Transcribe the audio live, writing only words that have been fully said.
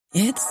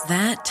It's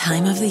that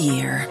time of the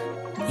year.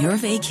 Your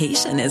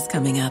vacation is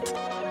coming up.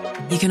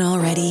 You can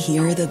already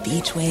hear the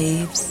beach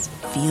waves,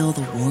 feel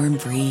the warm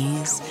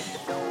breeze,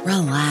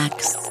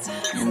 relax,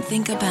 and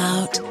think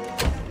about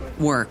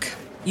work.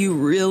 You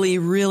really,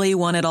 really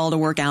want it all to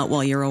work out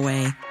while you're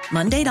away.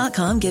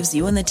 Monday.com gives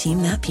you and the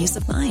team that peace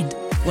of mind.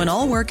 When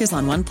all work is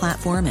on one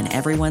platform and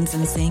everyone's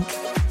in sync,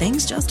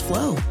 things just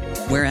flow.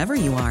 Wherever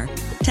you are,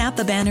 tap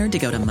the banner to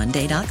go to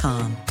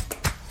Monday.com.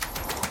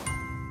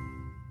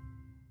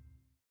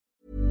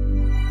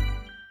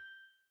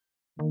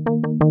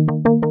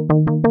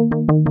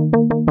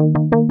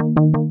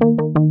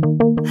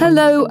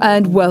 Hello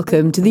and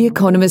welcome to The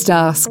Economist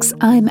Asks.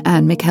 I'm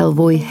Anne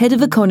McElvoy, head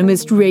of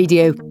Economist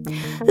Radio.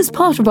 As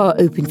part of our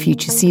Open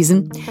Future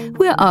season,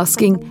 we're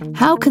asking,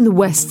 how can the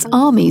West's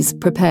armies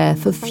prepare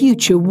for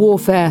future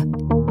warfare?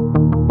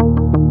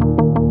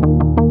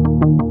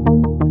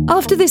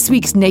 After this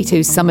week's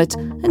NATO summit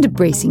and a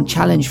bracing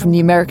challenge from the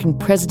American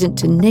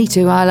president and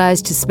NATO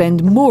allies to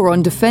spend more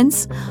on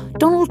defence,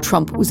 Donald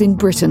Trump was in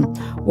Britain,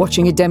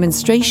 watching a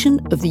demonstration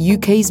of the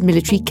UK's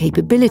military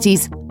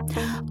capabilities.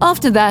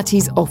 After that,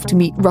 he's off to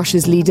meet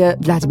Russia's leader,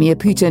 Vladimir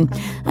Putin,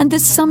 and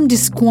there's some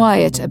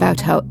disquiet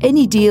about how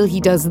any deal he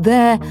does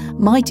there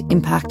might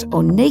impact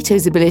on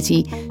NATO's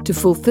ability to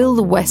fulfil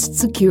the West's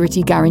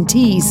security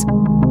guarantees.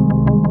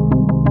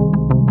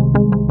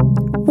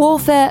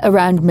 Warfare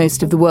around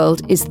most of the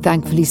world is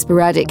thankfully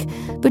sporadic,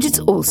 but it's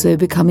also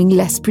becoming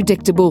less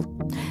predictable.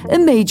 A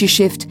major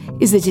shift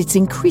is that it's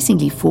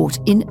increasingly fought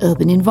in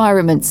urban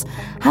environments.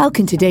 How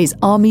can today's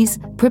armies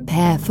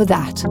prepare for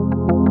that?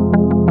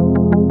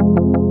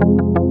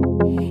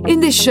 In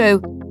this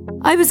show,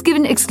 I was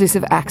given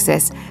exclusive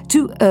access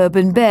to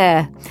Urban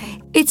Bear.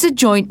 It's a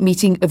joint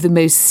meeting of the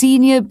most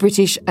senior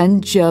British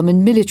and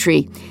German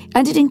military,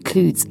 and it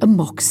includes a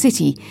mock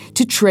city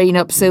to train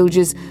up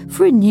soldiers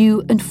for a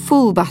new and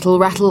full battle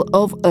rattle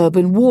of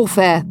urban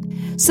warfare.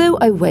 So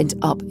I went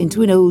up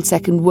into an old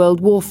Second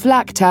World War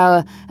flak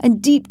tower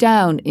and deep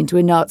down into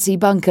a Nazi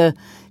bunker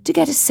to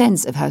get a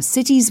sense of how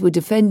cities were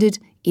defended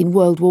in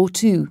World War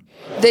II.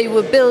 They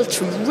were built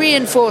from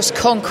reinforced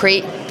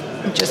concrete,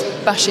 just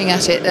bashing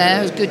at it there.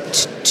 It was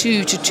good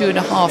 2 to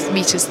 2.5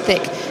 metres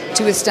thick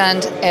to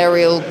withstand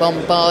aerial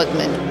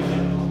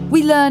bombardment.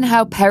 We learn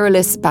how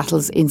perilous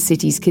battles in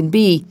cities can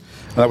be.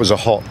 That was a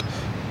hot,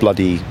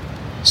 bloody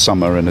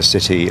summer in a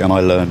city, and I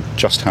learned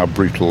just how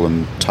brutal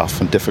and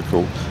tough and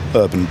difficult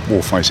urban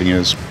warfighting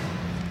is.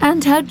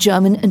 And how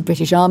German and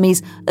British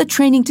armies are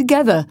training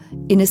together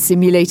in a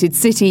simulated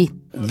city.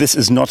 This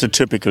is not a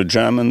typical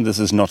German, this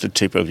is not a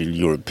typical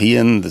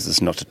European, this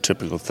is not a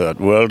typical third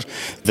world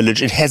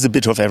village. It has a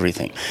bit of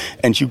everything.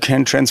 And you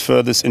can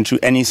transfer this into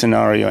any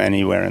scenario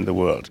anywhere in the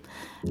world.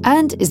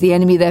 And is the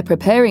enemy they're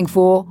preparing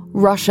for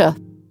Russia?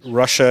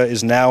 Russia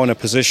is now in a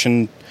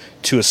position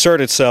to assert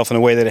itself in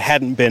a way that it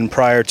hadn't been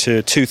prior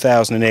to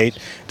 2008.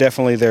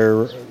 Definitely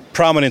their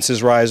prominence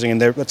is rising,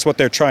 and that's what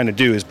they're trying to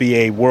do, is be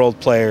a world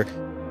player.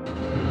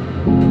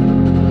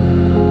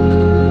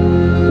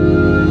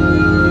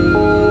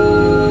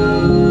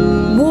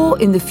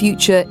 In the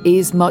future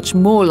is much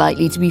more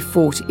likely to be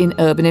fought in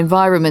urban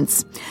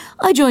environments.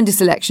 I joined a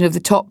selection of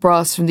the top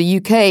brass from the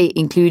UK,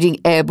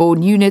 including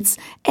airborne units,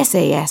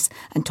 SAS,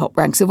 and top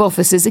ranks of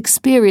officers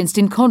experienced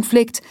in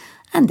conflict,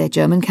 and their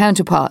German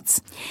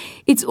counterparts.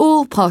 It's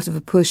all part of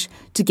a push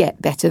to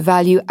get better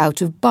value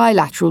out of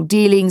bilateral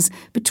dealings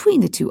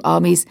between the two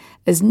armies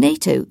as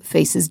NATO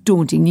faces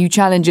daunting new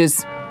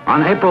challenges.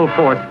 On April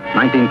 4th,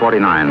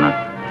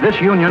 1949,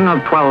 this union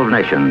of 12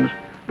 nations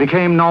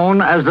became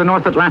known as the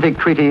North Atlantic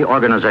Treaty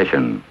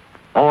Organization,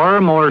 or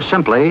more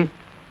simply,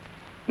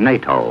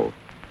 NATO.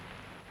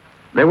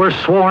 They were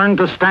sworn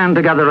to stand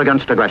together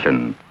against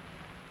aggression.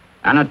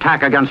 An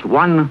attack against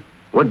one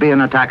would be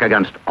an attack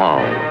against all.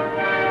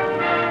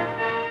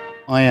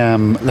 I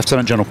am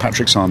Lieutenant General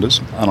Patrick Sanders,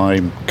 and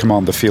I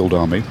command the Field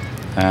Army,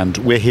 and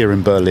we're here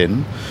in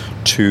Berlin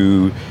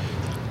to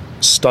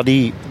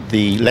study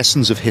the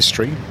lessons of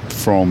history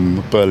from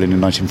Berlin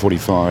in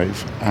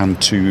 1945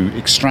 and to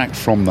extract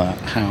from that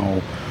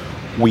how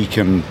we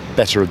can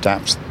better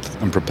adapt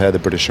and prepare the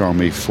British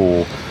Army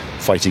for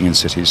fighting in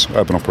cities,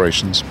 urban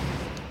operations.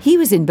 He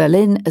was in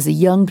Berlin as a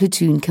young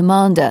platoon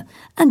commander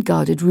and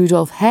guarded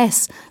Rudolf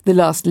Hess, the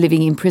last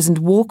living imprisoned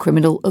war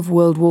criminal of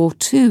World War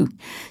II.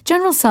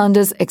 General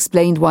Sanders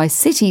explained why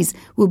cities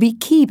will be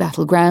key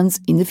battlegrounds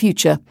in the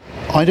future.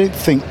 I don't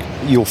think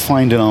you'll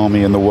find an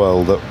army in the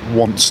world that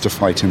wants to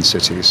fight in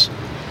cities,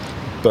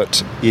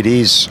 but it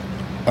is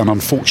an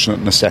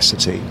unfortunate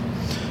necessity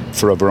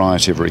for a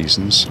variety of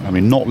reasons. I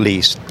mean, not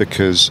least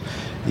because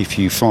if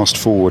you fast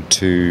forward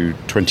to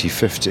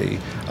 2050,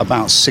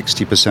 about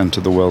 60%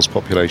 of the world's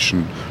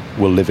population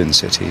will live in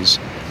cities,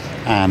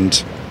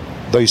 and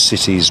those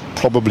cities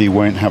probably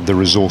won't have the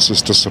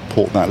resources to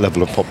support that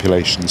level of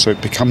population. So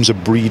it becomes a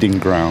breeding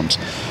ground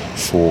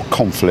for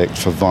conflict,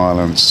 for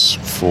violence,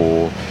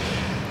 for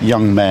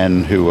young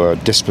men who are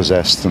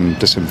dispossessed and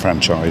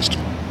disenfranchised.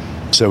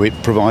 So it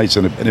provides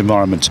an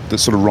environment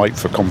that's sort of ripe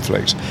for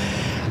conflict.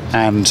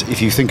 And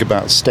if you think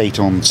about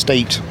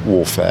state-on-state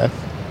warfare,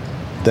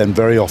 then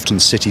very often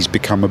cities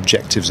become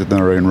objectives in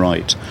their own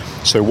right.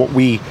 So what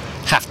we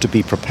have to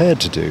be prepared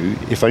to do,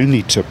 if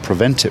only to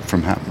prevent it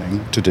from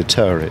happening, to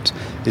deter it,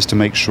 is to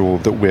make sure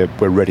that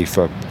we're ready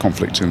for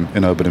conflict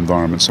in urban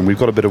environments. And we've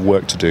got a bit of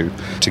work to do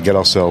to get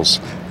ourselves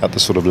at the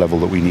sort of level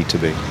that we need to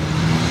be.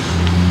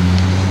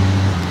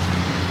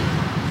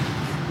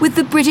 With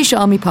the British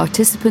Army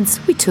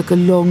participants, we took a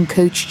long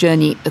coach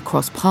journey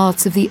across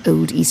parts of the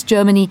old East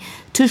Germany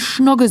to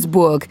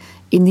Schnoggersburg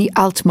in the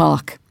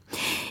Altmark.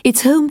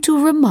 It's home to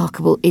a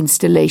remarkable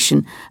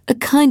installation, a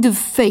kind of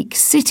fake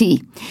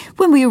city.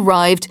 When we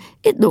arrived,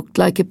 it looked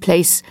like a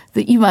place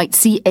that you might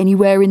see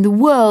anywhere in the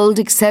world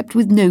except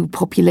with no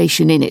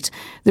population in it.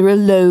 There are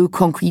low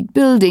concrete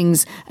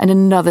buildings and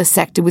another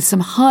sector with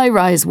some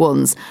high-rise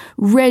ones,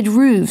 red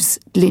roofs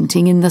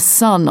glinting in the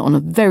sun on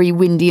a very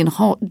windy and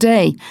hot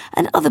day,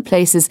 and other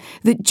places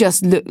that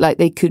just look like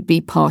they could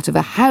be part of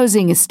a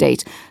housing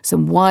estate,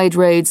 some wide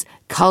roads,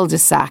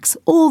 cul-de-sacs,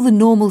 all the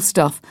normal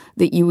stuff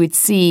that you would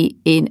see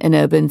in an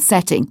urban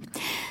setting.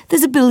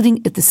 There's a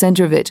building at the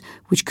centre of it,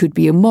 which could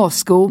be a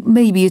mosque or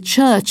maybe a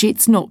church,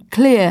 it's not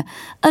clear,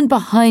 and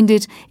behind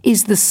it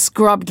is the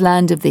scrubbed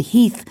land of the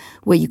heath,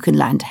 where you can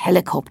land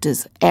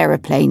helicopters,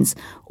 aeroplanes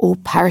or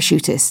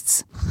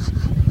parachutists.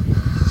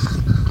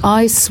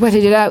 I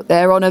sweated it out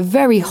there on a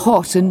very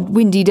hot and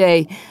windy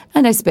day,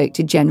 and I spoke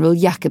to General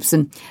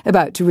Jakobsen,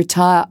 about to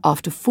retire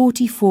after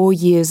 44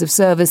 years of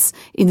service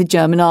in the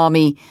German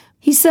army.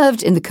 He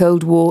served in the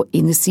Cold War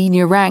in the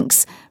senior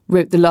ranks,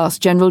 wrote the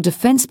last General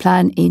Defence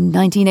Plan in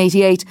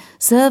 1988,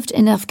 served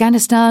in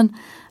Afghanistan,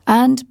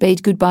 and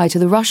bade goodbye to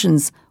the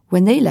Russians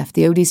when they left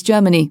the old East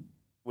Germany.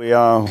 We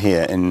are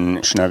here in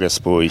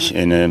Schnoggersburg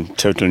in a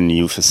total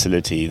new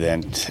facility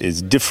that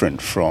is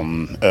different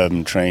from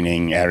urban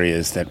training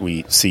areas that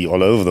we see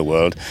all over the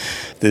world.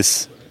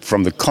 This,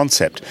 from the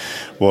concept,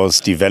 was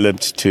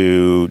developed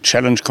to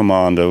challenge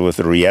commando with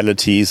the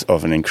realities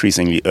of an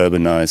increasingly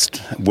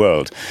urbanized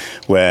world,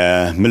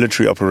 where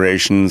military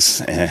operations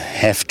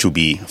have to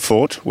be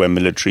fought, where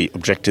military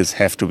objectives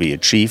have to be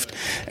achieved,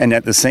 and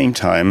at the same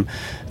time,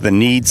 the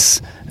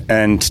needs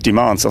and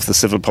demands of the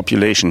civil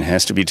population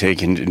has to be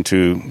taken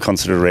into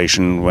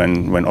consideration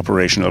when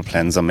operational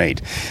plans are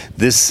made.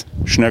 This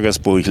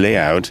Schnoggersburg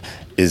layout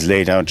is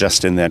laid out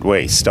just in that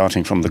way,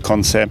 starting from the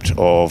concept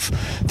of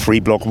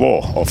three-block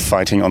war, of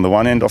fighting on the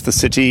one end of the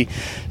city,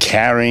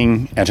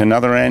 caring at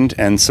another end,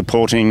 and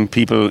supporting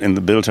people in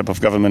the build-up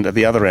of government at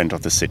the other end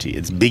of the city.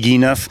 It's big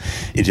enough,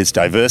 it is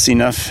diverse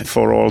enough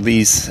for all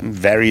these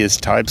various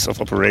types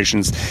of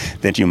operations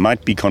that you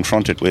might be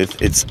confronted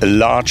with. It's a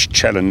large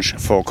challenge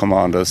for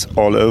commanders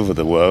all over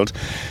the world,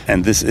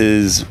 and this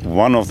is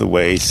one of the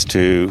ways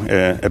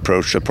to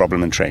approach the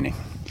problem in training.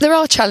 There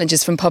are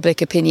challenges from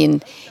public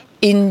opinion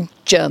in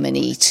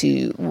Germany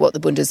to what the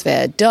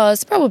Bundeswehr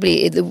does,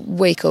 probably in the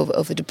wake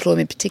of a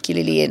deployment,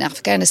 particularly in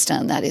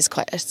Afghanistan. That is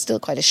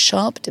still quite a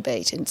sharp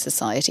debate in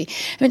society.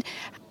 I mean,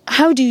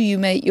 how do you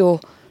make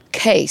your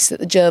case that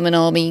the German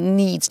army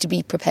needs to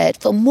be prepared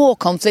for more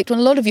conflict when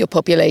a lot of your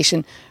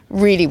population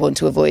really want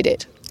to avoid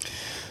it?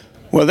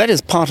 Well, that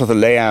is part of the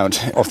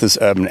layout of this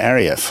urban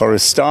area. For a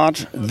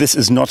start, this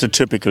is not a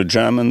typical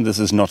German, this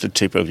is not a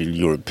typical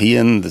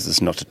European, this is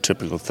not a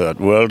typical third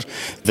world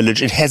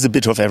village. It has a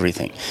bit of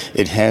everything.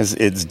 It has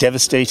its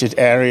devastated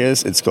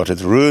areas, it's got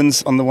its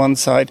ruins on the one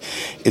side,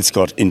 it's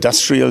got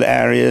industrial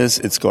areas,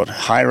 it's got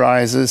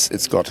high-rises,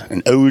 it's got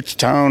an old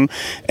town,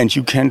 and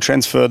you can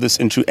transfer this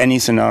into any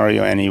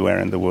scenario anywhere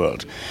in the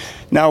world.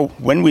 Now,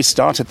 when we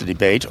started the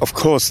debate, of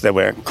course, there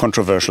were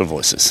controversial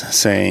voices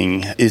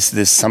saying, is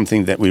this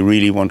something that we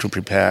really want to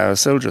prepare our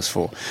soldiers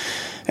for?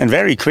 And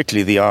very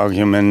quickly, the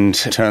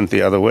argument turned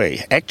the other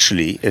way.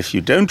 Actually, if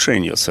you don't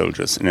train your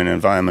soldiers in an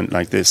environment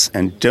like this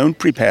and don't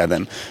prepare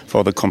them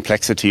for the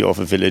complexity of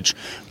a village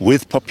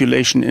with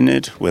population in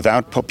it,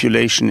 without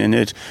population in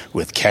it,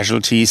 with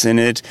casualties in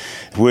it,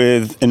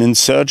 with an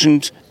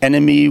insurgent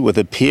enemy, with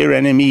a peer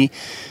enemy,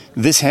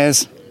 this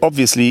has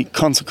obviously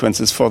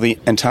consequences for the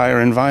entire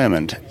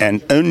environment.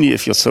 And only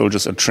if your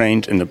soldiers are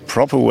trained in a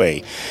proper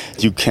way,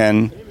 you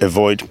can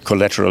avoid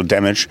collateral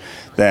damage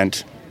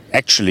that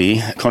actually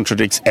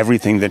contradicts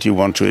everything that you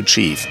want to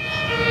achieve.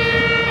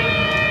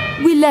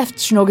 We left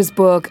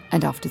Schnoggersburg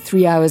and after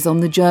 3 hours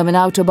on the German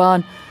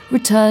Autobahn,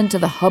 returned to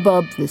the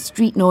hubbub, the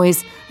street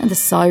noise and the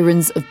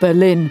sirens of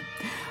Berlin.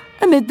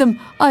 Amid them,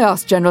 I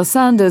asked General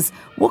Sanders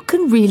what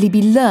can really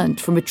be learnt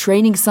from a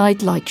training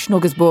site like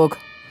Schnoggersburg.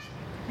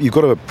 You've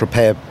got to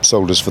prepare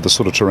soldiers for the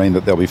sort of terrain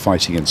that they'll be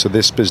fighting in. So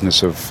this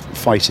business of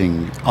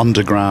fighting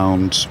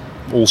underground,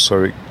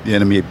 also the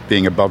enemy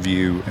being above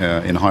you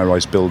in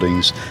high-rise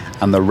buildings,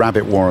 and the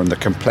rabbit warren, the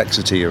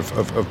complexity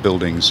of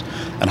buildings,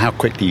 and how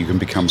quickly you can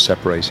become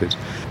separated.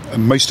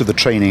 Most of the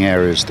training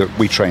areas that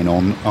we train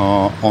on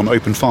are on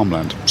open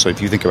farmland. So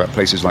if you think about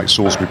places like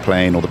Salisbury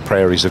Plain or the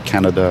prairies of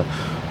Canada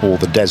or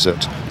the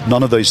desert,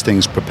 none of those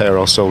things prepare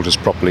our soldiers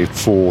properly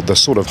for the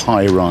sort of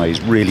high-rise,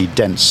 really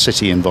dense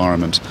city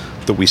environment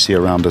that we see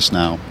around us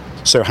now.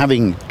 So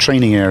having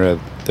training area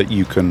that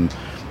you can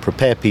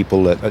prepare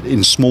people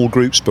in small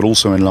groups but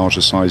also in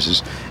larger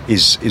sizes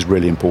is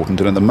really important.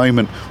 And at the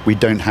moment we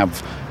don't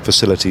have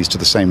facilities to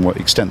the same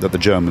extent that the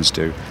Germans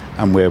do,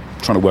 and we're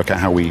trying to work out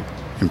how we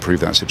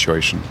improve that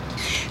situation.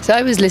 So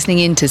I was listening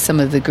into some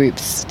of the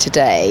groups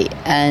today,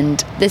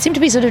 and there seemed to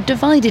be sort of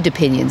divided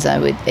opinions,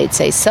 I'd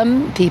say.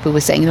 Some people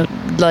were saying,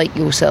 like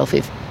yourself,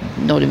 if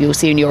not of your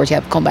seniority,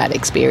 have combat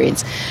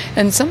experience.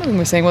 And some of them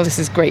were saying, well, this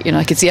is great,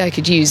 I could see I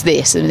could use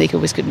this, and they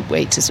always couldn't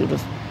wait to sort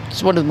of...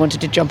 One of them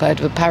wanted to jump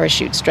out of a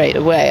parachute straight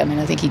away. I mean,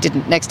 I think he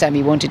didn't. Next time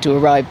he wanted to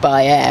arrive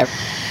by air.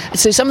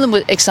 So some of them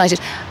were excited.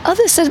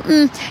 Others said,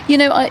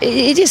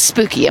 it is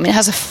spooky. I mean, it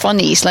has a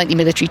funny, slightly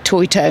military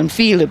toy town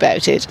feel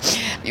about it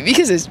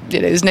because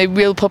there's no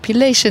real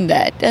population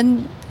there.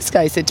 And this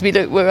guy said to me,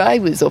 look, where I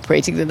was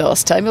operating the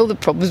last time, all the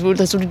problems were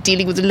sort of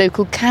dealing with the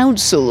local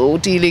council or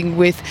dealing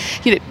with,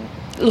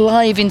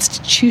 live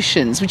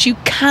institutions, which you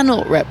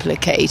cannot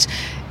replicate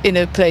in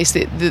a place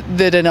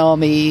that an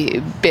army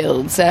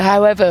builds,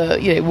 however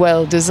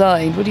well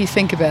designed. What do you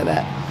think about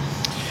that?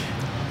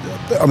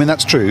 I mean,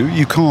 that's true.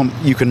 You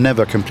can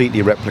never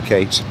completely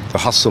replicate the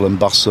hustle and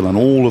bustle and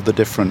all of the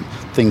different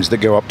things that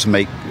go up to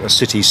make a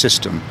city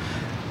system,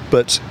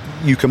 but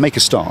you can make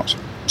a start.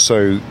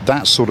 So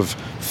that sort of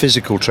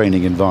physical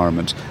training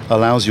environment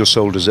allows your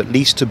soldiers at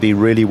least to be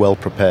really well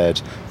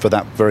prepared for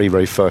that very,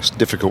 very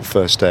difficult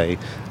first day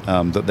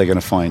that they're going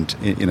to find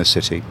in a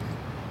city.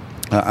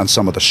 And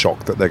some of the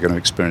shock that they're going to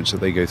experience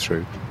that they go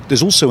through.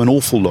 There's also an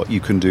awful lot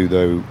you can do,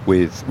 though,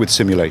 with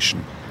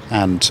simulation.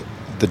 And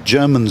the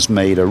Germans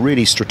made a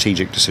really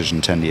strategic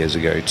decision 10 years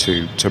ago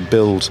to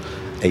build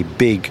a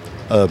big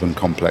urban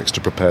complex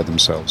to prepare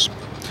themselves.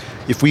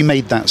 If we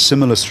made that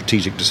similar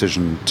strategic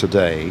decision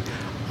today,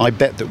 I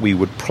bet that we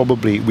would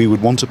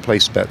want to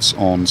place bets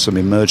on some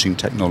emerging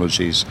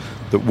technologies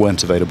that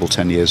weren't available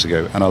 10 years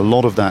ago. And a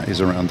lot of that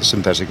is around the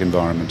synthetic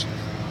environment.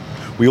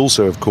 We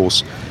also, of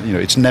course,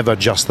 it's never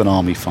just an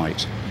army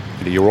fight.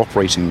 You're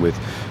operating with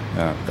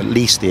at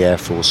least the Air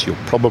Force, you're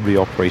probably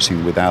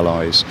operating with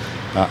allies,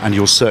 and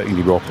you'll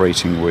certainly be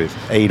operating with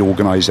aid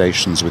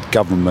organisations, with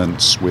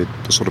governments, with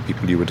the sort of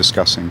people you were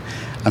discussing.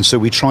 And so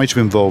we try to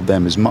involve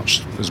them as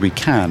much as we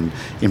can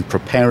in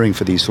preparing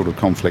for these sort of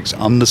conflicts,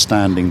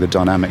 understanding the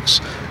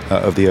dynamics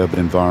of the urban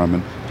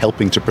environment,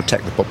 helping to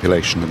protect the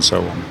population and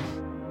so on.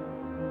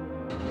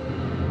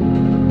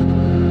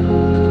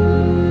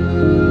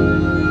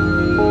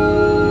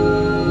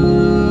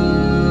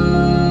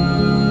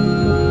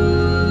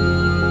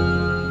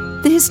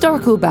 The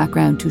historical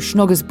background to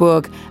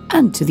Schnoggersburg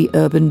and to the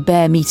Urban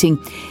Bear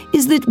meeting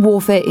is that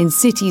warfare in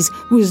cities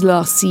was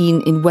last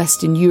seen in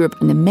Western Europe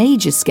on a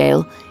major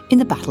scale in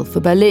the Battle for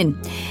Berlin.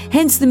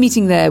 Hence the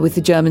meeting there with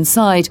the German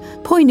side,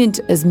 poignant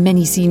as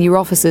many senior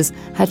officers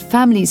had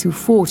families who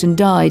fought and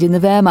died in the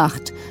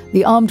Wehrmacht,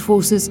 the armed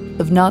forces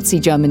of Nazi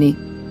Germany.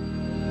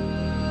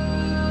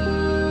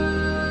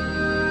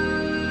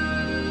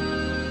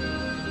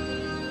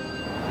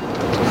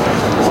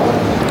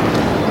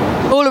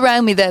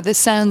 Around me there, the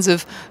sounds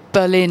of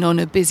Berlin on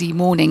a busy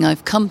morning.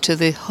 I've come to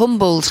the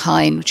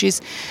Humboldt-Hain, which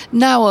is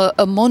now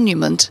a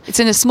monument. It's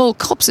in a small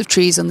copse of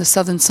trees on the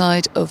southern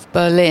side of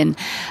Berlin.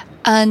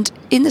 And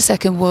in the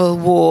Second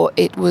World War,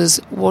 it was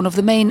one of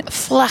the main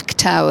flak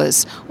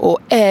towers or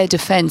air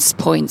defence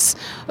points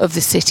of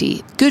the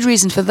city. Good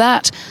reason for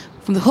that.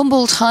 From the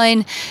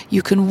Humboldt-Hain,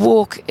 you can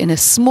walk in a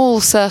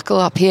small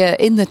circle up here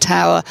in the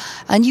tower,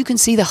 and you can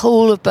see the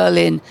whole of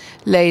Berlin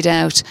laid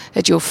out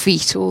at your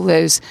feet, all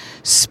those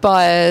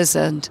spires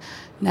and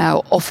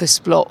now office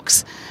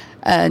blocks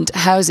and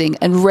housing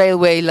and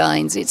railway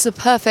lines. It's a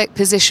perfect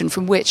position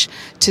from which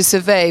to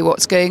survey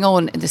what's going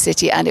on in the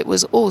city, and it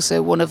was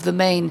also one of the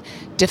main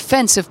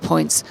defensive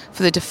points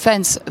for the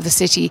defence of the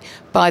city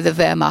by the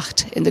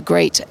Wehrmacht in the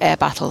Great Air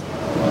Battle.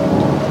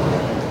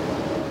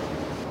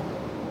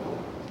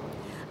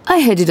 I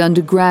headed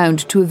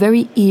underground to a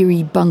very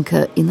eerie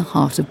bunker in the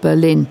heart of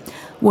Berlin,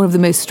 one of the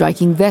most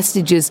striking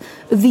vestiges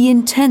of the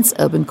intense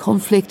urban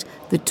conflict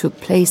that took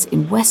place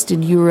in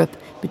Western Europe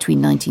between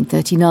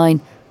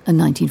 1939 and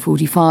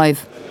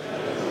 1945.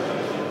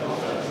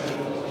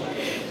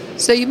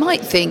 So you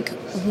might think,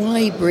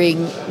 why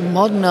bring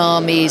modern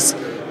armies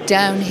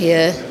down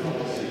here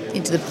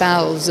into the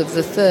bowels of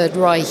the Third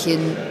Reich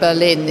in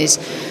Berlin, this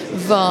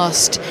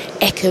vast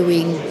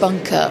echoing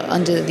bunker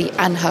under the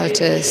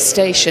Anhalter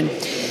station?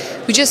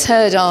 We just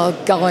heard our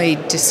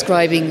guide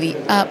describing the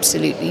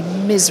absolutely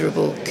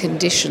miserable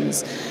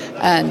conditions,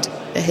 and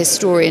a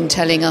historian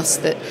telling us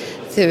that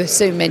there are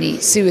so many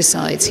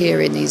suicides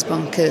here in these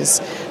bunkers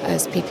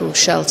as people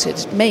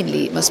sheltered,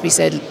 mainly, it must be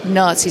said,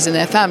 Nazis and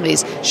their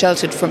families,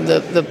 sheltered from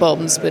the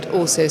bombs, but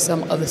also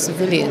some other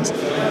civilians.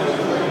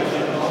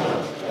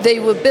 They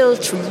were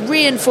built from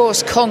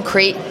reinforced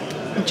concrete,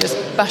 just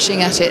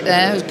bashing at it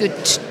there. It was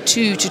good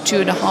 2 to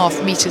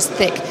 2.5 metres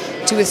thick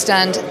to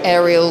withstand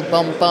aerial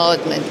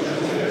bombardment.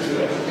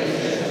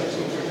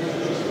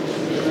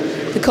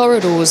 The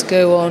corridors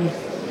go on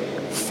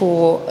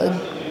for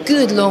a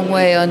good long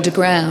way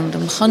underground,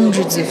 and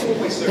hundreds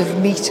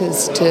of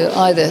metres to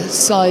either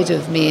side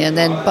of me, and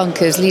then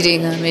bunkers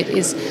leading them. It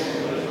is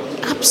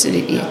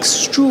absolutely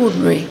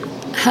extraordinary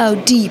how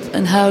deep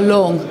and how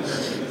long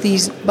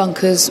these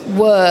bunkers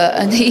were.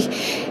 And the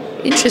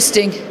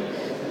interesting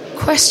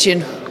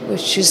question,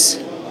 which is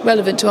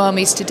relevant to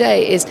armies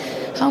today, is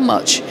how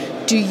much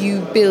do you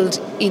build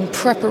in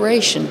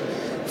preparation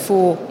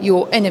for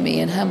your enemy,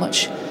 and how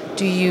much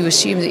do you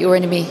assume that your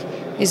enemy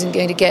isn't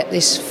going to get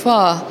this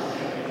far?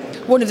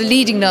 One of the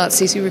leading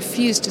Nazis who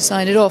refused to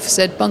sign it off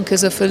said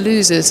bunkers are for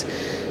losers,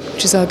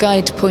 which, as our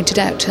guide pointed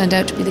out, turned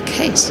out to be the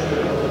case.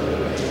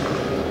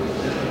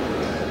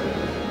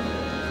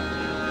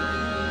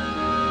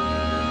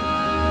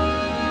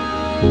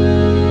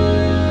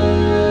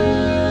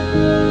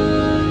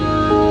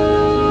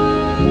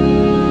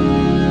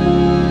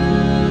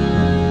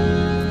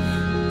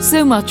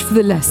 So much for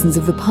the lessons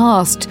of the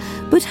past,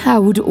 but how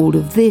would all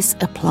of this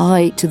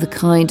apply to the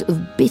kind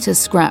of bitter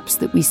scraps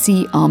that we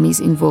see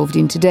armies involved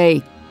in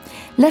today?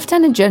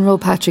 Lieutenant General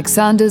Patrick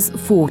Sanders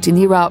fought in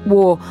the Iraq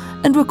War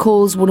and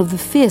recalls one of the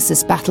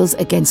fiercest battles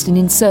against an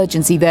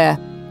insurgency there.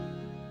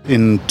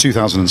 In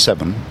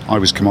 2007, I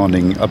was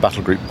commanding a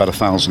battle group, about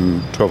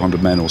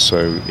 1,200 men or so,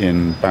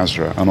 in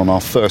Basra, and on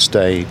our first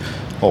day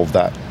of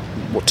that,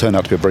 what turned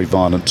out to be a very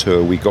violent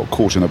tour, we got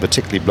caught in a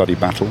particularly bloody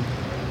battle.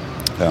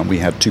 We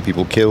had 2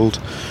 people killed,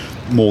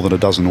 more than a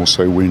dozen or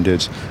so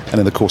wounded, and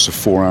in the course of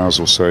 4 hours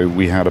or so,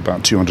 we had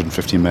about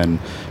 250 men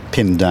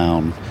pinned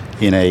down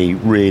in a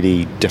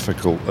really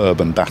difficult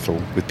urban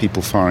battle, with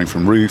people firing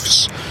from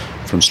roofs,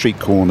 from street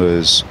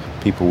corners.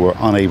 People were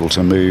unable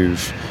to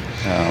move.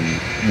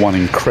 One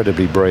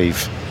incredibly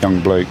brave young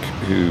bloke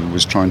who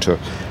was trying to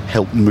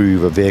help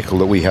move a vehicle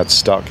that we had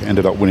stuck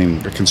ended up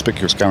winning a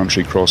conspicuous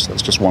gallantry cross.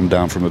 That's just one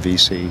down from a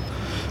VC.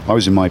 I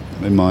was in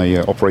my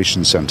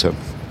operations centre,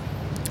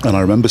 and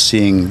I remember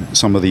seeing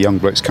some of the young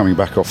blokes coming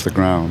back off the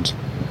ground,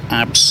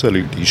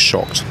 absolutely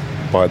shocked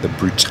by the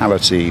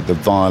brutality, the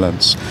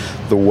violence,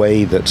 the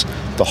way that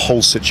the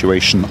whole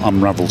situation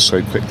unravelled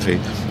so quickly.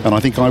 And I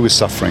think I was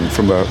suffering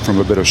from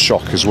a bit of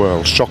shock as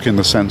well. Shock in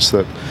the sense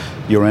that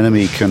your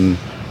enemy can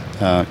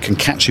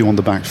catch you on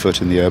the back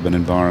foot in the urban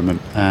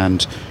environment,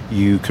 and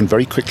you can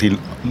very quickly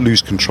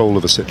lose control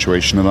of a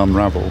situation and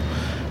unravel.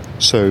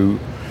 So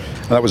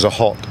that was a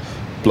hot,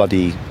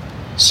 bloody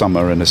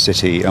summer in a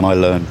city, and I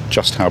learned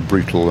just how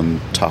brutal and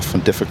tough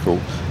and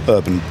difficult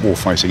urban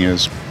warfighting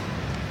is.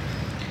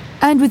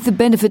 And with the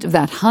benefit of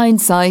that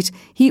hindsight,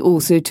 he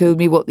also told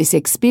me what this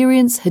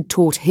experience had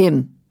taught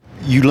him.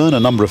 You learn a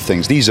number of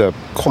things. These are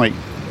quite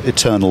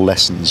eternal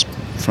lessons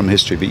from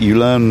history, but you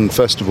learn,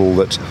 first of all,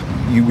 that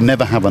you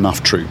never have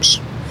enough troops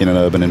in an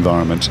urban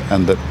environment,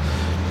 and that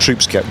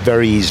troops get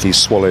very easily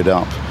swallowed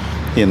up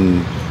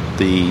in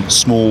the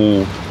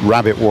small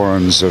rabbit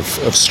warrens of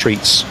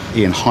streets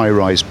in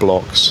high-rise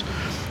blocks,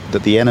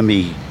 that the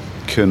enemy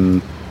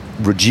can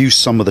reduce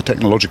some of the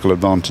technological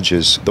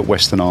advantages that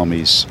Western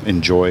armies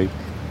enjoy,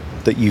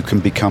 that you can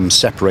become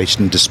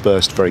separated and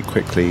dispersed very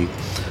quickly,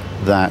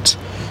 that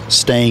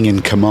staying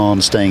in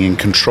command, staying in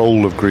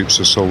control of groups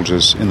of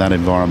soldiers in that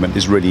environment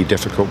is really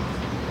difficult.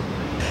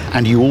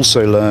 And you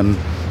also learn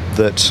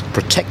that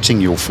protecting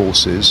your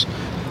forces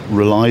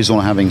relies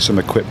on having some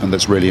equipment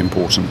that's really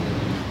important.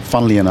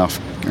 Funnily enough,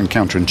 and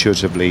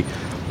counterintuitively,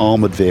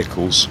 armoured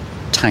vehicles,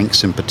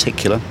 tanks in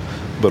particular,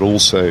 but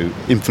also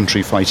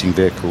infantry fighting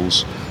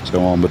vehicles,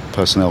 so armoured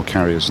personnel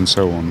carriers and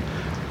so on,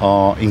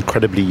 are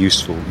incredibly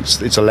useful.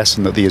 It's a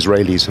lesson that the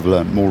Israelis have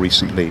learnt more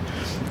recently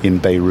in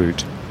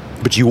Beirut.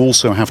 But you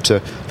also have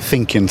to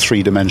think in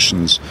 3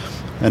 dimensions,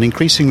 and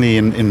increasingly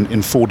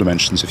in 4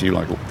 dimensions, if you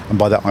like. And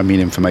by that I mean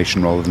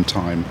information rather than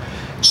time.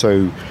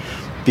 So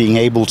being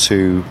able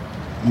to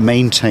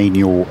maintain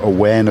your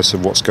awareness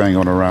of what's going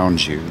on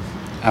around you,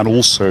 and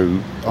also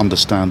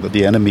understand that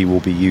the enemy will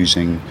be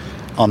using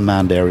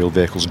unmanned aerial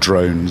vehicles,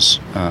 drones,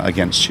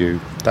 against you,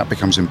 that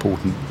becomes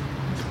important.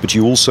 But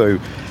you also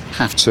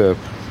have to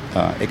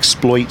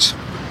exploit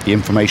the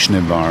information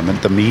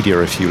environment, the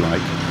media, if you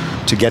like,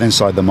 to get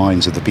inside the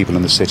minds of the people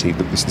in the city,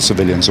 the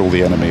civilians or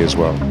the enemy as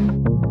well.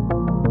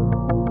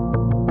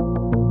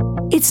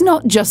 It's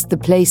not just the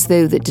place,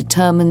 though, that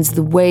determines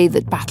the way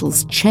that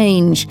battles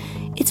change.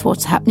 It's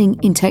what's happening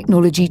in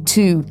technology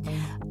too.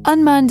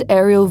 Unmanned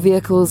aerial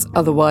vehicles,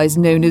 otherwise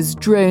known as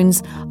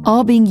drones,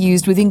 are being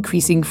used with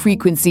increasing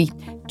frequency.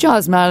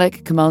 Jaz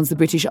Malik commands the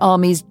British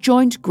Army's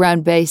Joint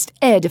Ground-Based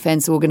Air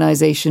Defence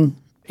Organisation.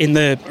 In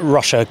the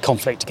Russia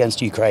conflict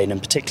against Ukraine, and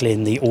particularly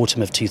in the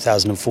autumn of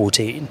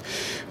 2014,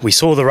 we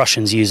saw the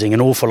Russians using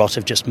an awful lot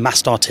of just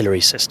massed artillery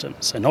systems,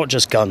 so not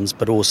just guns,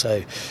 but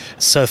also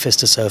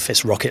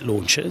surface-to-surface rocket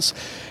launchers.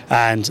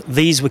 And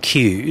these were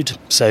queued,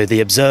 so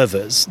the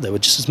observers, there were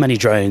just as many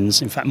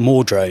drones, in fact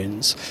more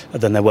drones,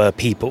 than there were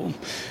people.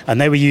 And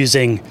they were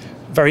using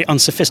very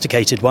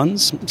unsophisticated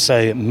ones,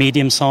 so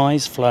medium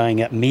size, flying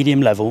at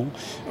medium level,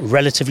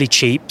 relatively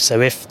cheap,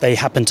 so if they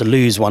happened to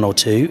lose 1 or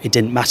 2, it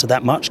didn't matter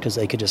that much because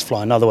they could just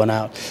fly another one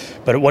out.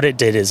 But what it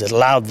did is it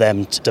allowed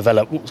them to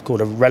develop what's called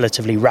a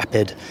relatively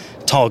rapid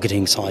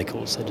targeting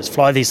cycle. So just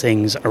fly these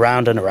things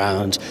around and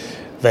around,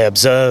 They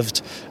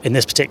observed, in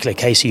this particular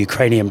case, a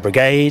Ukrainian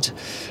brigade,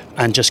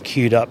 and just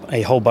queued up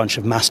a whole bunch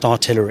of massed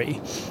artillery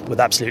with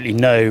absolutely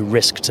no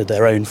risk to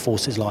their own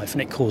forces' life.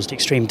 And it caused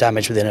extreme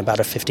damage within about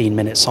a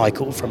 15-minute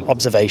cycle from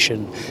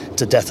observation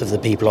to death of the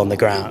people on the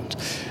ground.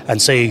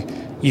 And so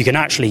you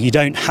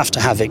don't have to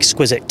have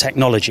exquisite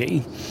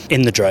technology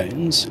in the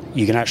drones.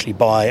 You can actually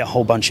buy a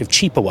whole bunch of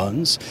cheaper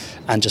ones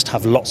and just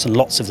have lots and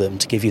lots of them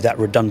to give you that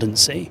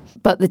redundancy.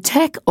 But the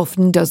tech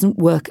often doesn't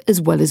work as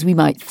well as we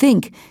might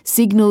think.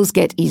 Signals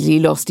get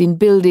easily lost in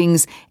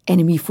buildings.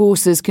 Enemy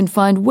forces can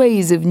find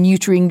ways of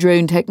neutering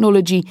drone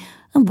technology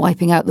and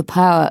wiping out the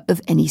power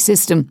of any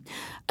system.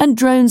 And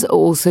drones are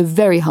also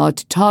very hard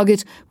to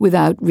target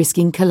without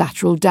risking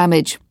collateral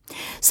damage.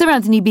 Sir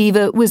Anthony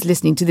Beevor was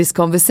listening to this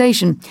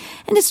conversation,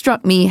 and it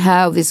struck me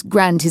how this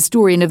grand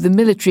historian of the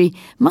military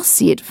must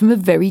see it from a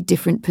very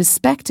different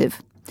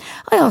perspective.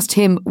 I asked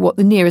him what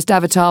the nearest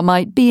avatar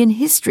might be in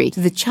history to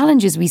the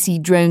challenges we see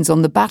drones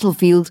on the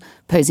battlefield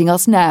posing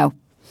us now.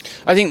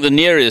 I think the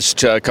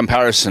nearest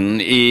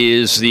comparison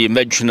is the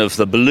invention of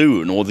the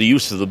balloon, or the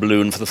use of the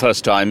balloon for the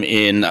first time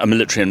in a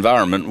military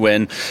environment,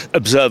 when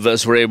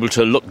observers were able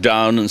to look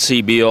down and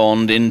see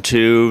beyond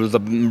into the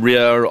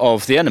rear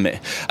of the enemy.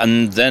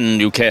 And then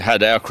UK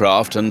had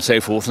aircraft and so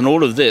forth, and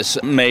all of this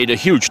made a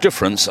huge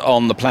difference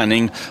on the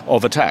planning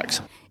of attacks.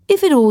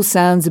 If it all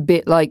sounds a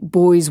bit like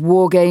boys'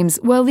 war games,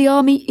 well, the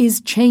army is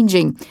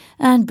changing,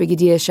 and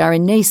Brigadier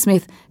Sharon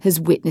Naismith has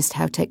witnessed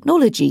how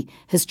technology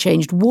has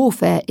changed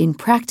warfare in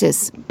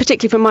practice.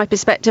 Particularly from my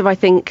perspective, I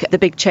think the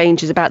big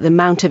change is about the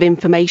amount of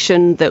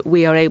information that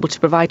we are able to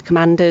provide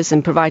commanders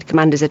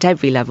at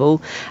every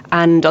level.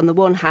 And on the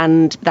one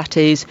hand, that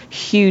is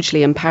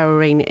hugely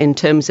empowering in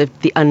terms of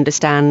the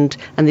understand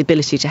and the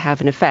ability to have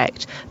an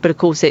effect. But of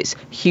course, it's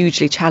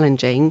hugely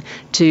challenging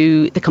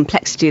to the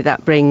complexity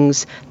that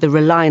brings, the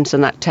reliance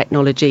on that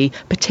technology,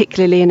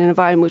 particularly in an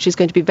environment which is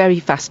going to be very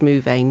fast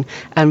moving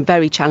and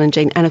very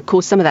challenging. And of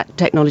course, some of that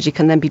technology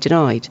can then be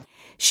denied.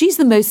 She's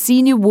the most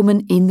senior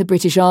woman in the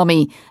British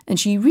Army, and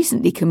she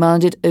recently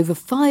commanded over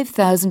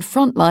 5,000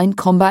 frontline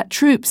combat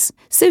troops.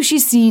 So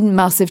she's seen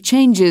massive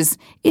changes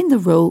in the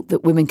role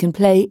that women can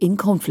play in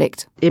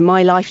conflict. In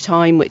my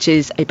lifetime, which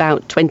is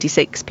about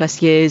 26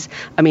 plus years,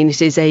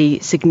 it is a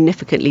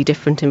significantly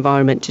different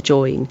environment to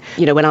join.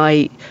 When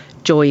I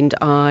joined,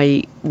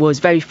 I was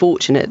very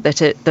fortunate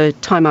that at the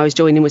time I was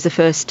joining was the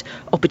first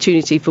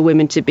opportunity for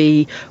women to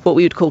be what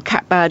we would call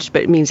cap badged,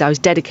 but it means I was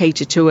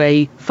dedicated to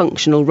a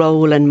functional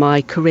role, and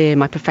my career,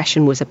 my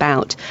profession was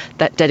about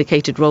that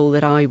dedicated role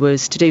that I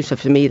was to do. So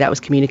for me, that was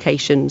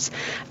communications.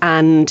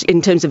 And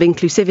in terms of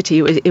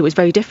inclusivity, it was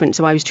very different.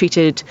 So I was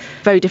treated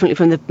very differently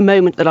from the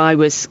moment that I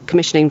was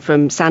commissioning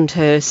from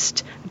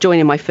Sandhurst,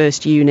 joining my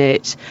first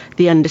unit,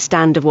 the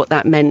understand of what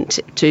that meant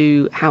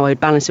to how I would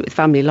balance it with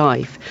family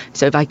life.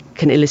 So if I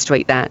can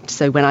illustrate that.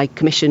 So when I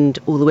commissioned,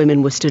 all the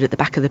women were stood at the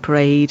back of the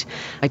parade.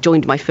 I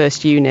joined my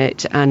first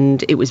unit,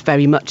 and it was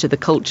very much of the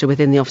culture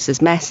within the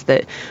officers' mess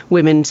that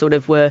women sort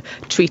of were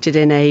treated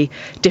in a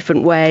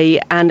different way.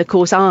 And of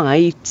course,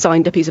 I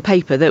signed a piece of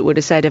paper that would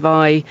have said if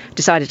I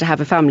decided to have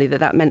a family,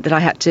 that meant that I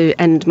had to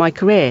end my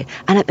career.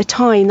 And at the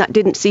time, that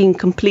didn't seem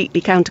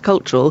completely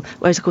countercultural,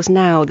 whereas of course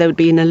now there would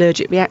be an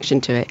allergic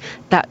reaction to it.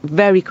 That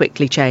very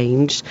quickly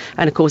changed.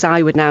 And of course,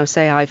 I would now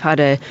say I've had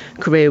a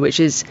career which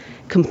is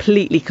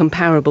completely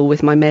comparable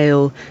with my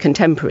male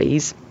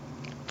contemporaries,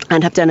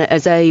 and have done it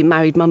as a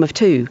married mum of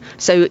two.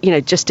 So,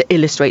 just to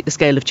illustrate the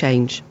scale of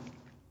change.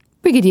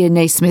 Brigadier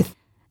Naismith.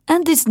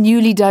 And this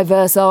newly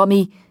diverse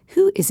army,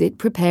 who is it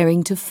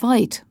preparing to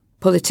fight?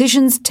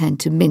 Politicians tend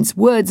to mince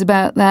words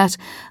about that.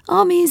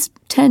 Armies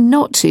tend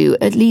not to,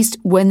 at least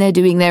when they're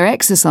doing their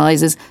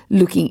exercises,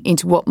 looking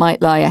into what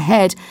might lie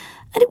ahead.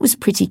 And it was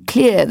pretty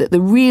clear that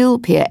the real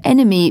peer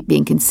enemy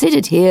being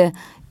considered here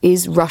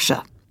is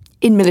Russia.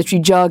 In military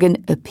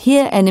jargon, a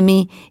peer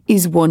enemy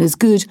is one as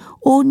good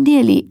or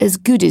nearly as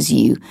good as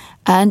you,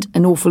 and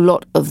an awful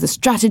lot of the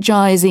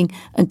strategizing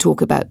and talk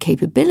about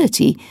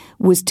capability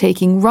was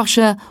taking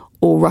Russia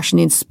or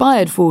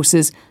Russian-inspired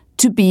forces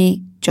to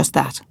be just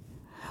that.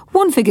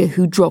 One figure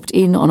who dropped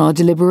in on our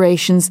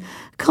deliberations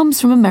comes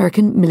from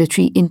American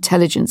military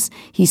intelligence.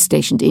 He's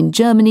stationed in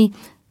Germany,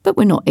 but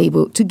we're not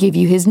able to give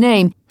you his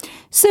name.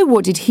 So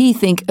what did he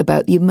think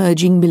about the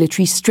emerging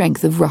military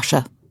strength of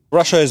Russia?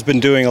 Russia has been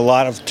doing a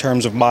lot of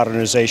terms of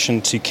modernization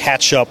to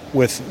catch up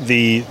with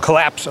the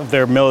collapse of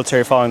their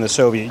military following the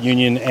Soviet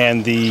Union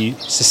and the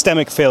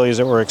systemic failures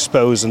that were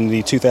exposed in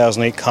the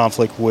 2008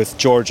 conflict with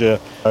Georgia.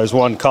 As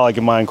one colleague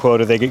of mine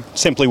quoted, they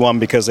simply won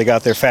because they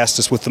got there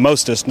fastest with the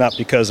mostest, not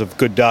because of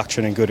good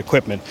doctrine and good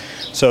equipment.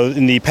 So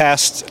in the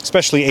past,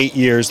 especially 8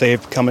 years, they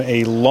have come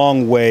a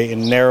long way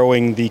in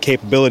narrowing the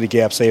capability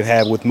gaps they've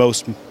had with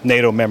most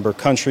NATO member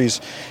countries,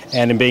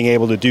 and in being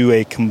able to do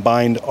a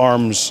combined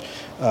arms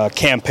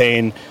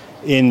campaign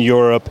in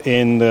Europe,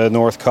 in the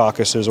North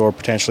Caucasus, or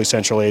potentially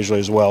Central Asia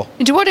as well.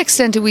 And to what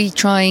extent are we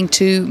trying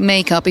to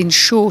make up in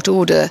short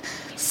order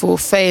for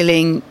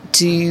failing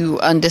to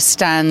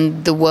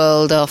understand the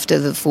world after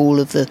the fall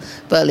of the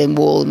Berlin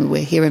Wall? I mean,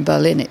 we're here in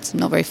Berlin. It's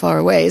not very far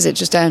away, is it?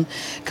 Just down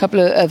a couple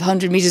of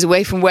 100 metres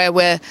away from where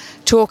we're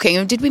talking.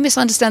 And did we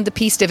misunderstand the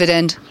peace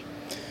dividend?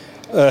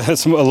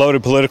 It's a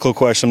loaded political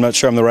question. I'm not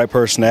sure I'm the right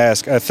person to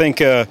ask. I think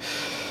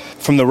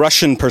from the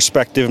Russian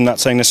perspective, I'm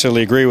not saying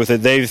necessarily agree with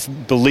it, they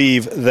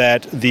believe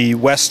that the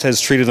West has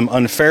treated them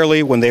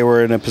unfairly when they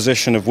were in a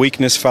position of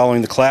weakness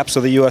following the collapse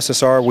of the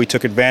USSR. We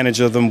took advantage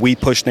of them. We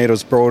pushed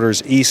NATO's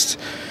borders east.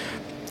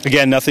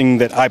 Again, nothing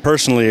that I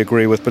personally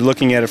agree with, but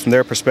looking at it from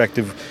their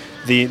perspective,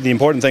 the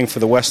important thing for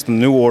the West and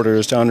the New Order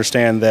is to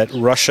understand that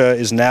Russia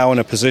is now in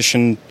a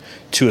position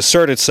to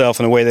assert itself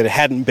in a way that it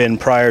hadn't been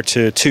prior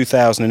to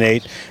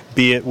 2008,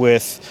 be it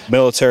with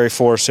military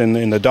force in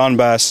the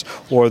Donbass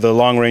or the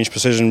long-range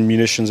precision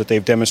munitions that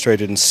they've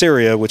demonstrated in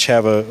Syria, which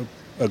have a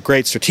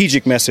great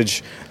strategic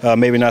message,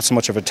 maybe not so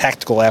much of a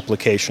tactical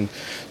application.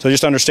 So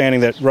just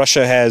understanding that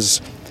Russia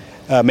has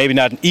maybe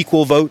not an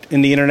equal vote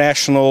in the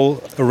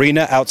international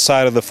arena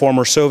outside of the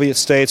former Soviet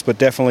states, but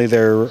definitely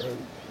their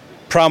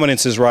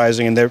prominence is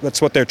rising, and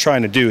that's what they're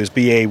trying to do, is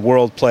be a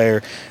world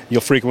player.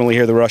 You'll frequently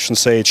hear the Russians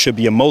say it should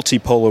be a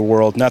multipolar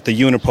world, not the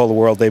unipolar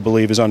world they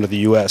believe is under the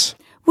U.S.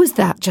 Was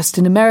that just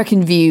an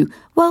American view?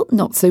 Well,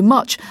 not so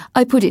much.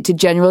 I put it to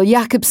General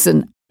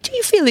Jakobsen. Do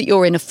you feel that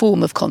you're in a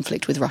form of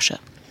conflict with Russia?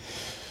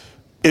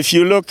 If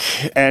you look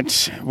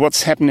at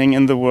what's happening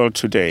in the world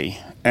today,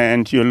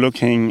 and you're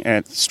looking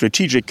at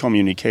strategic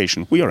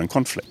communication, we are in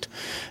conflict,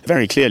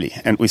 very clearly,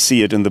 and we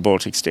see it in the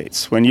Baltic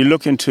states. When you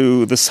look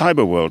into the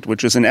cyber world,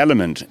 which is an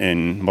element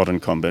in modern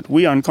combat,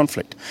 we are in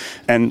conflict.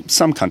 And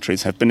some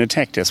countries have been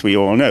attacked, as we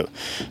all know.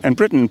 And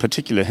Britain in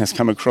particular has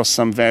come across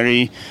some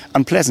very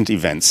unpleasant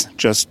events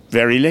just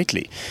very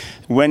lately.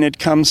 When it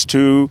comes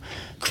to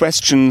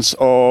questions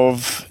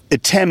of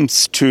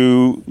attempts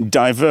to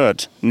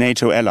divert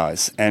NATO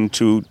allies and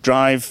to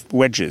drive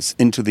wedges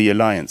into the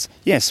alliance,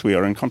 yes, we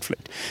are in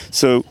conflict.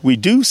 So we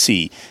do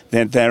see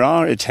that there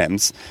are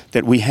attempts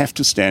that we have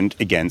to stand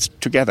against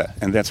together,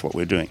 and that's what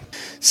we're doing.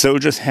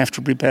 Soldiers have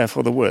to prepare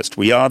for the worst.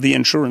 We are the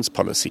insurance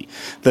policy.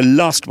 The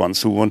last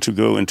ones who want to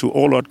go into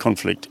all-out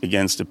conflict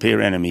against a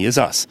peer enemy is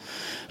us.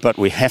 But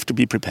we have to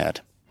be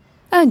prepared.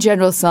 And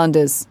General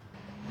Sanders.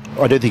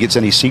 I don't think it's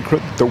any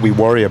secret that we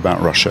worry about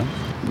Russia.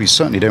 We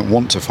certainly don't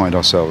want to find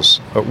ourselves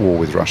at war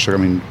with Russia. I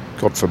mean,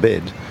 God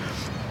forbid.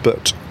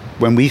 But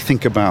when we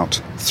think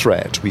about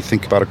threat, we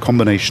think about a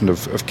combination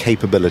of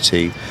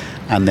capability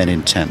and then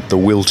intent, the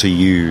will to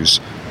use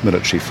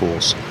military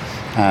force.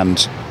 And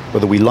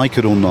whether we like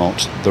it or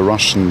not, the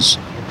Russians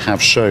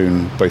have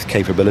shown both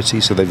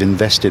capability, so they've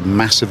invested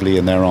massively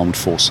in their armed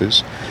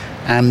forces,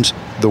 and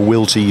the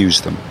will to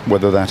use them,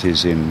 whether that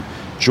is in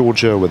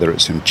Georgia, whether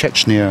it's in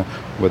Chechnya,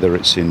 whether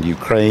it's in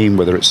Ukraine,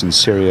 whether it's in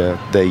Syria.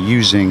 They're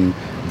using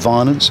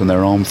violence and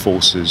their armed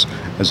forces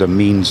as a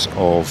means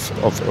of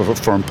a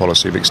foreign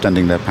policy, of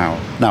extending their power.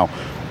 Now,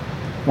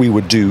 we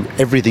would do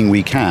everything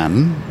we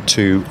can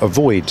to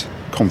avoid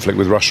conflict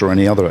with Russia or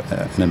any other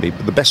enemy,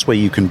 but the best way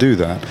you can do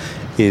that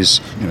is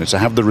to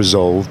have the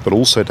resolve, but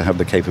also to have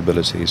the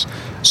capabilities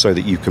so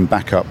that you can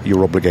back up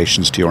your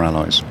obligations to your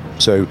allies.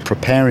 So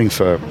preparing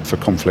for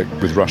conflict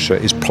with Russia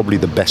is probably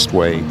the best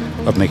way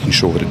of making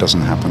sure that it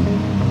doesn't happen.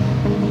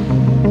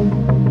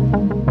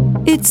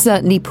 It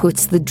certainly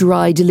puts the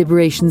dry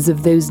deliberations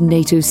of those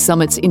NATO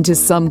summits into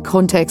some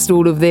context,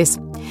 all of this.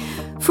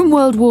 From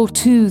World War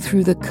II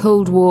through the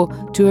Cold War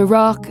to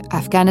Iraq,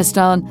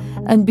 Afghanistan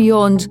and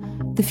beyond,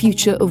 the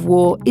future of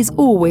war is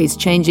always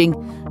changing,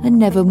 and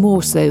never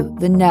more so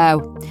than now.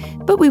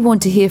 But we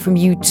want to hear from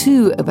you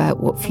too about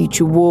what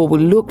future war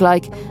will look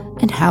like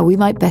and how we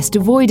might best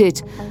avoid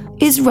it.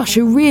 Is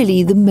Russia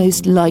really the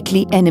most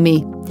likely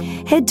enemy?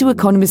 Head to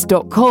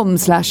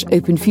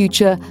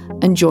economist.com/openfuture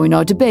and join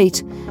our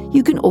debate.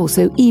 You can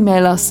also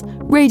email us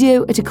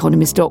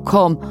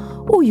radio@economist.com,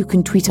 or you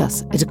can tweet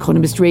us at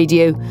Economist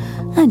Radio.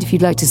 And if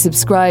you'd like to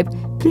subscribe,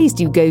 please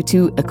do go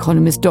to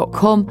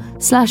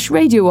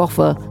economist.com/radio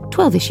offer,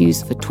 12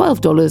 issues for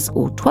 $12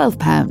 or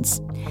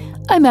 £12.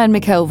 I'm Anne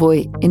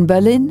McElvoy in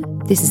Berlin.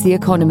 This is The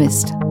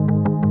Economist.